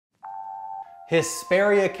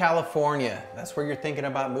Hesperia, California. That's where you're thinking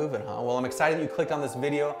about moving, huh? Well, I'm excited that you clicked on this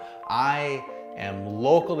video. I am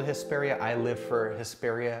local to Hesperia. I lived for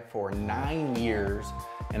Hesperia for 9 years,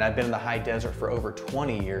 and I've been in the high desert for over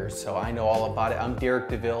 20 years, so I know all about it. I'm Derek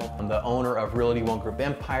DeVille. I'm the owner of Realty ONE Group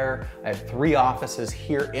Empire. I have 3 offices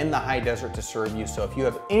here in the high desert to serve you. So if you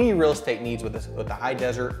have any real estate needs with the high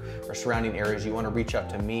desert or surrounding areas, you want to reach out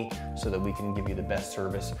to me so that we can give you the best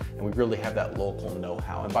service. And we really have that local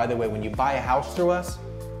know-how. And by the way, when you buy a house through us,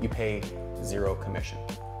 you pay 0 commission.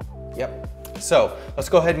 Yep. So let's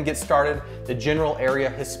go ahead and get started. The general area,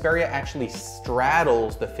 Hesperia actually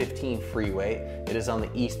straddles the 15 freeway. It is on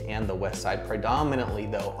the east and the west side, predominantly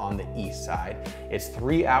though on the east side. It's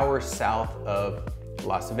 3 hours south of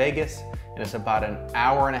Las Vegas, and it's about an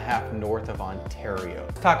hour and a half north of Ontario.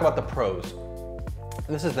 Let's talk about the pros.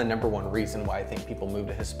 This is the #1 reason why I think people move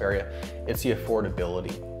to Hesperia. It's the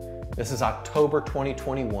affordability. This is October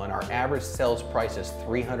 2021. Our average sales price is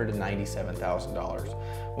 $397,000.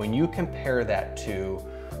 When you compare that to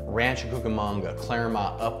Rancho Cucamonga,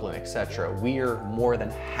 Claremont, Upland, etc., we are more than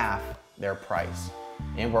half their price.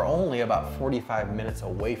 And we're only about 45 minutes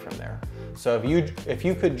away from there. So if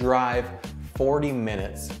you could drive 40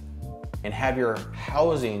 minutes and have your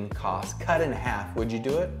housing costs cut in half, would you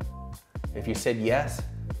do it? If you said yes,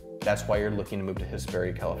 that's why you're looking to move to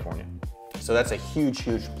Hesperia, California. So that's a huge,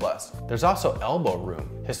 huge plus. There's also elbow room.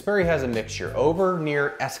 Hesperia has a mixture. Over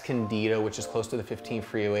near Escondido, which is close to the 15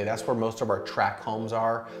 freeway, that's where most of our tract homes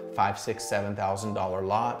are, $5,000, $6,000, $7,000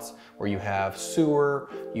 lots, where you have sewer,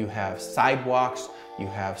 you have sidewalks, you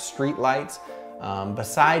have street lights.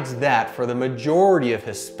 Besides that, for the majority of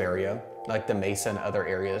Hesperia, like the Mesa and other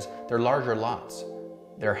areas, they're larger lots.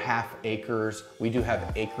 They're half acres. We do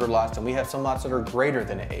have acre lots, and we have some lots that are greater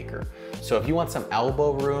than an acre. So if you want some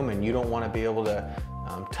elbow room and you don't want to be able to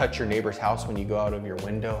touch your neighbor's house when you go out of your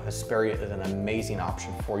window, Hesperia is an amazing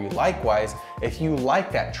option for you. Likewise, if you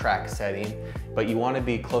like that track setting, but you want to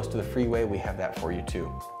be close to the freeway, we have that for you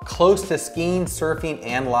too. Close to skiing, surfing,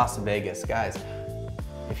 and Las Vegas. Guys,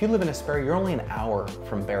 if you live in Hesperia, you're only an hour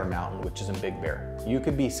from Bear Mountain, which is in Big Bear. You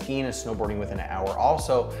could be skiing and snowboarding within an hour.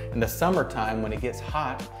 Also, in the summertime, when it gets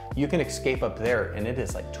hot, you can escape up there and it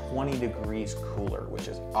is like 20 degrees cooler, which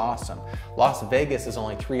is awesome. Las Vegas is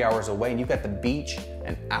only 3 hours away, and you've got the beach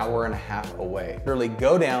an hour and a half away. Literally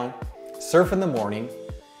go down, surf in the morning,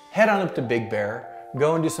 head on up to Big Bear,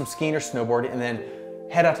 go and do some skiing or snowboarding, and then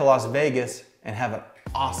head out to Las Vegas and have an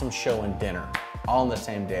awesome show and dinner, all in the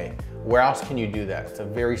same day. Where else can you do that? It's a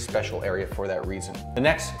very special area for that reason. The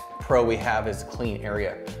next pro we have is clean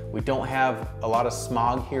area. We don't have a lot of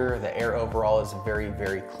smog here. The air overall is very,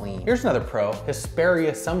 very clean. Here's another pro.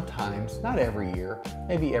 Hesperia sometimes, not every year,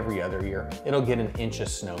 maybe every other year, it'll get an inch of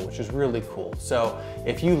snow, which is really cool. So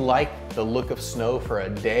if you like the look of snow for a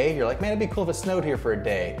day, you're like, man, it'd be cool if it snowed here for a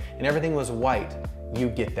day and everything was white, you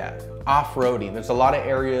get that. Off-roading, there's a lot of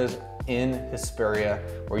areas in Hesperia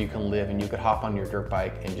where you can live and you could hop on your dirt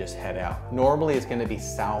bike and just head out. Normally it's going to be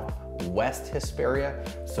southwest Hesperia,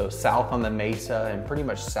 so south on the Mesa and pretty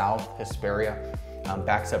much south Hesperia,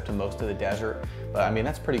 backs up to most of the desert. But I mean,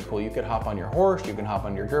 that's pretty cool. You could hop on your horse, you can hop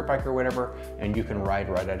on your dirt bike or whatever, and you can ride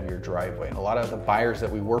right out of your driveway. And a lot of the buyers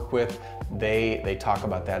that we work with, they talk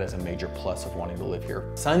about that as a major plus of wanting to live here.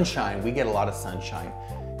 Sunshine, we get a lot of sunshine.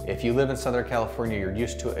 If you live in Southern California, you're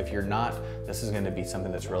used to it. If you're not, this is going to be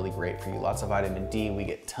something that's really great for you. Lots of vitamin D. We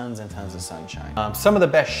get tons and tons of sunshine. Some of the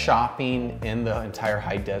best shopping in the entire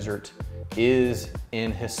high desert is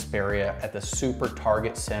in Hesperia at the Super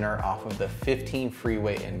Target Center off of the 15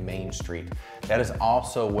 freeway and Main Street. That is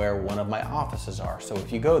also where one of my offices are. So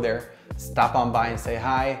if you go there, stop on by and say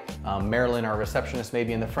hi. Marilyn, our receptionist, may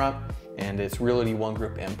be in the front, and it's Realty ONE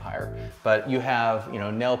Group Empire. But you have,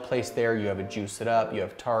 nail place there, you have a Juice It Up, you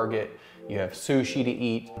have Target, you have sushi to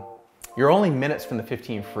eat. You're only minutes from the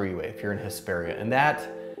 15 freeway if you're in Hesperia. And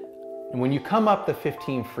when you come up the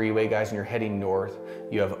 15 freeway, guys, and you're heading north,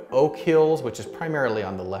 you have Oak Hills, which is primarily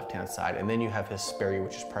on the left-hand side, and then you have Hesperia,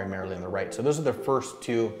 which is primarily on the right. So those are the first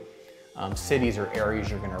 2 cities or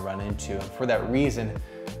areas you're gonna run into. And for that reason,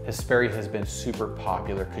 Hesperia has been super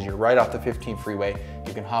popular because you're right off the 15 freeway.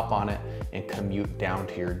 You can hop on it and commute down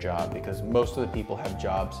to your job because most of the people have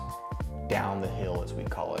jobs down the hill, as we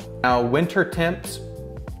call it. Now, winter temps,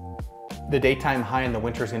 the daytime high in the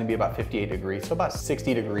winter is going to be about 58 degrees, so about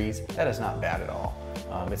 60 degrees. That is not bad at all.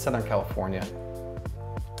 It's Southern California.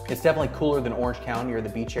 It's definitely cooler than Orange County or the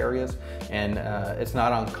beach areas, and it's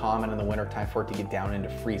not uncommon in the wintertime for it to get down into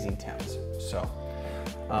freezing temps. So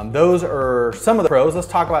those are some of the pros. Let's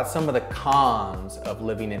talk about some of the cons of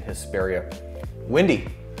living in Hesperia. Windy.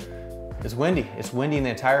 It's windy. It's windy in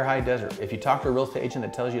the entire high desert. If you talk to a real estate agent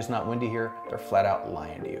that tells you it's not windy here, they're flat out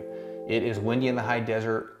lying to you. It is windy in the high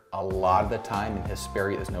desert a lot of the time, and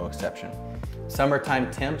Hesperia is no exception.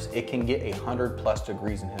 Summertime temps, it can get 100+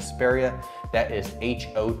 degrees in Hesperia. That is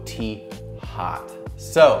H-O-T hot.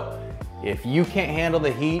 So if you can't handle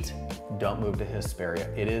the heat, don't move to Hesperia.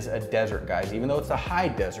 It is a desert, guys. Even though it's a high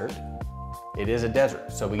desert, it is a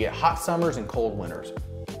desert. So we get hot summers and cold winters.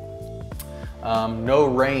 No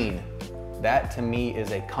rain. That to me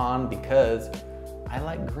is a con because I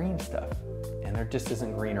like green stuff and there just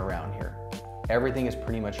isn't green around here. Everything is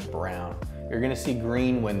pretty much brown. You're gonna see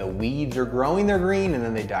green when the weeds are growing, they're green, and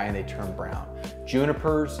then they die and they turn brown.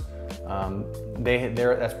 Junipers,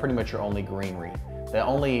 that's pretty much your only greenery. The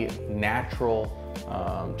only natural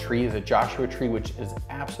tree is a Joshua tree, which is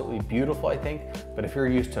absolutely beautiful, I think. But if you're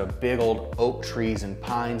used to big old oak trees and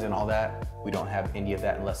pines and all that, we don't have any of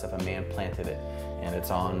that unless if a man planted it and it's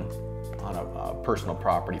on a personal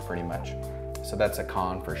property pretty much. So that's a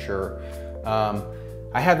con for sure.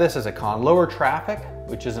 I have this as a con. Lower traffic,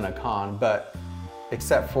 which isn't a con, but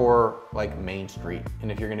except for like Main Street.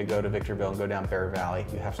 And if you're gonna go to Victorville and go down Bear Valley,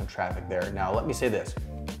 you have some traffic there. Now, let me say this,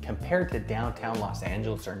 compared to downtown Los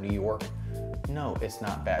Angeles or New York, no, it's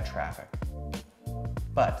not bad traffic.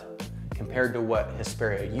 But compared to what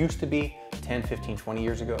Hesperia used to be 10, 15, 20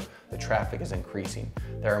 years ago, the traffic is increasing.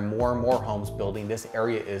 There are more and more homes building. This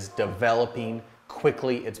area is developing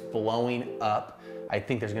quickly. It's blowing up. I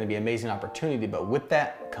think there's going to be amazing opportunity, but with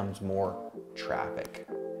that comes more traffic.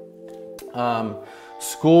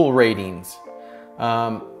 School ratings.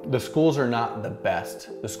 The schools are not the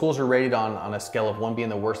best. The schools are rated on a scale of 1 being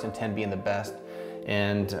the worst and 10 being the best.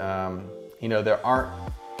 And you know, there aren't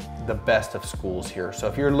the best of schools here. So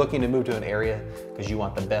if you're looking to move to an area because you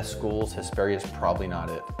want the best schools, Hesperia is probably not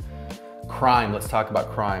it. Crime, let's talk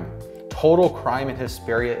about crime. Total crime in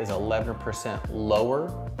Hesperia is 11%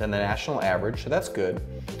 lower than the national average, so that's good.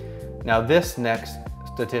 Now this next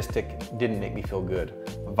statistic didn't make me feel good.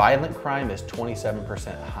 Violent crime is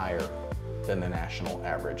 27% higher than the national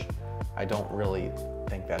average. I don't really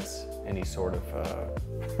think that's any sort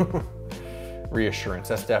of reassurance.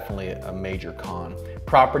 That's definitely a major con.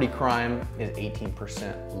 Property crime is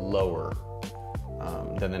 18% lower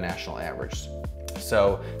than the national average.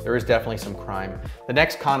 So there is definitely some crime. The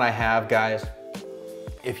next con I have, guys,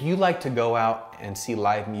 if you like to go out and see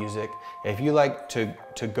live music, if you like to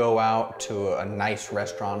go out to a nice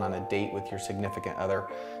restaurant on a date with your significant other,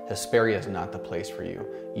 Hesperia is not the place for you.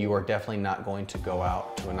 You are definitely not going to go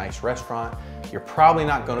out to a nice restaurant. You're probably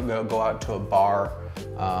not going to go out to a bar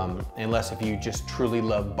unless if you just truly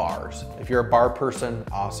love bars. If you're a bar person,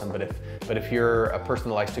 awesome. But if you're a person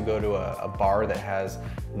that likes to go to a bar that has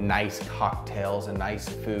nice cocktails and nice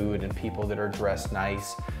food and people that are dressed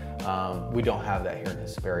nice, we don't have that here in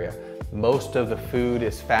Hesperia. Most of the food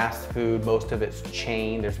is fast food. Most of it's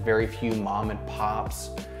chain. There's very few mom and pops.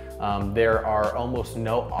 There are almost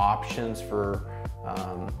no options for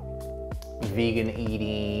vegan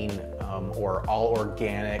eating or all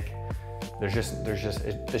organic.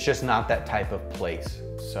 It's just not that type of place.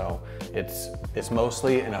 So it's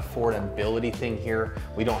mostly an affordability thing here.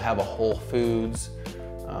 We don't have a Whole Foods.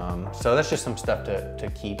 So that's just some stuff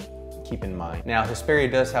to keep in mind. Now,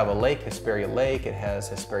 Hesperia does have a lake, Hesperia Lake. It has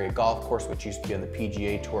Hesperia Golf Course, which used to be on the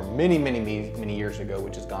PGA Tour many years ago,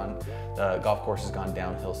 which is gone. The golf course has gone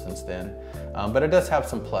downhill since then. But it does have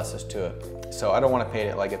some pluses to it. So I don't want to paint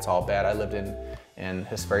it like it's all bad. I lived in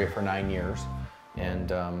Hesperia for 9 years.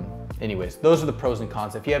 And anyways, those are the pros and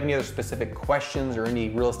cons. If you have any other specific questions or any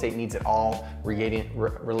real estate needs at all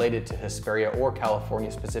related to Hesperia or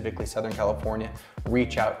California, specifically Southern California,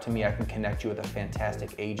 reach out to me. I can connect you with a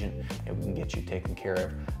fantastic agent and we can get you taken care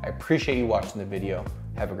of. I appreciate you watching the video.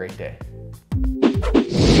 Have a great day.